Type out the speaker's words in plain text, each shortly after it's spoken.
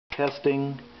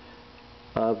testing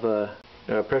of a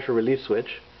pressure relief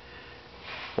switch,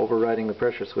 overriding the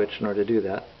pressure switch in order to do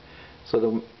that. So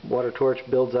the water torch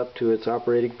builds up to its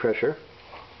operating pressure,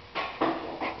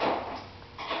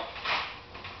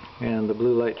 and the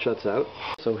blue light shuts out.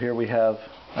 So here we have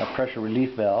a pressure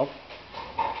relief valve,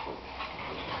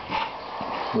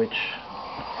 which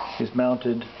is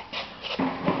mounted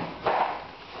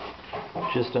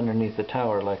just underneath the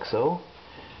tower like so.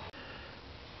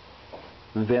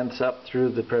 Vents up through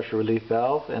the pressure relief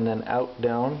valve and then out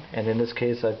down, and in this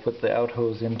case I've put the out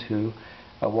hose into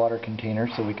a water container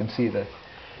so we can see the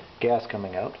gas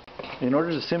coming out. In order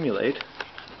to simulate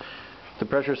the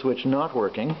pressure switch not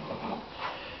working,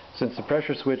 since the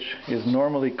pressure switch is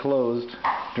normally closed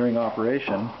during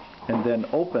operation and then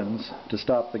opens to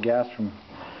stop the gas from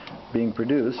being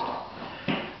produced,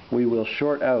 we will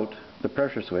short out the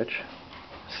pressure switch,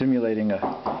 simulating a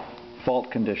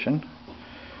fault condition,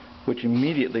 which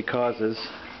immediately causes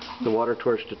the water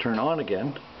torch to turn on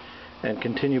again and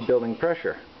continue building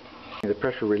pressure. The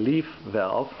pressure relief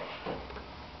valve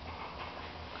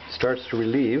starts to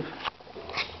relieve.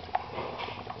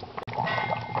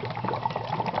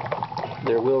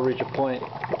 There will reach a point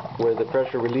where the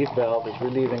pressure relief valve is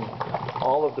relieving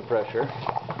all of the pressure,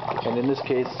 and in this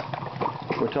case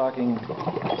we're talking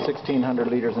 1,600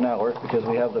 liters an hour because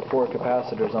we have the 4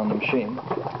 capacitors on the machine.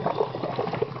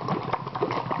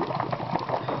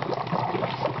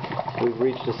 We've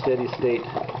reached a steady state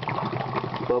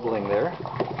bubbling there,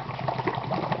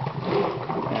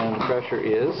 and the pressure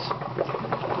is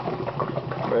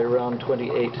right around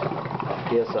 28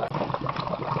 psi.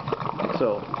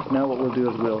 So now what we'll do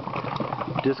is we'll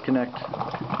disconnect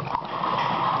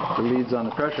the leads on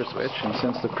the pressure switch, and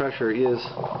since the pressure is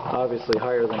obviously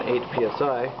higher than 8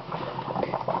 psi,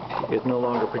 it's no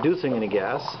longer producing any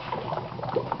gas,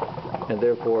 and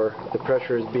therefore the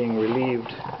pressure is being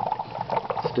relieved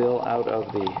still out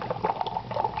of the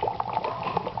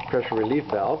pressure relief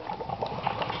valve.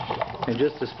 And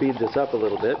just to speed this up a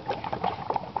little bit,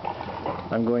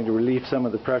 I'm going to relieve some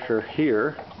of the pressure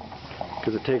here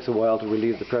because it takes a while to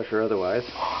relieve the pressure otherwise.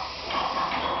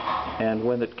 And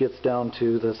when it gets down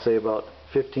to, let's say, about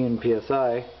 15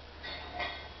 psi,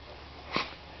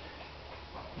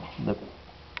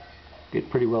 it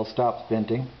pretty well stops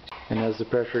venting. And as the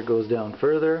pressure goes down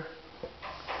further,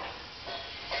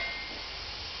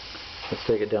 let's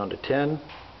take it down to 10.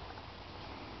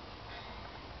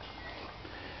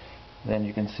 Then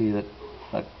you can see that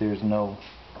there's no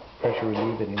pressure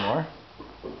relief anymore.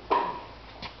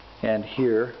 And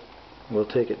here we'll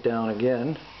take it down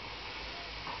again,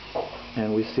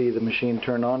 and we see the machine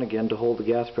turn on again to hold the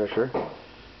gas pressure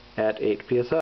at 8 psi.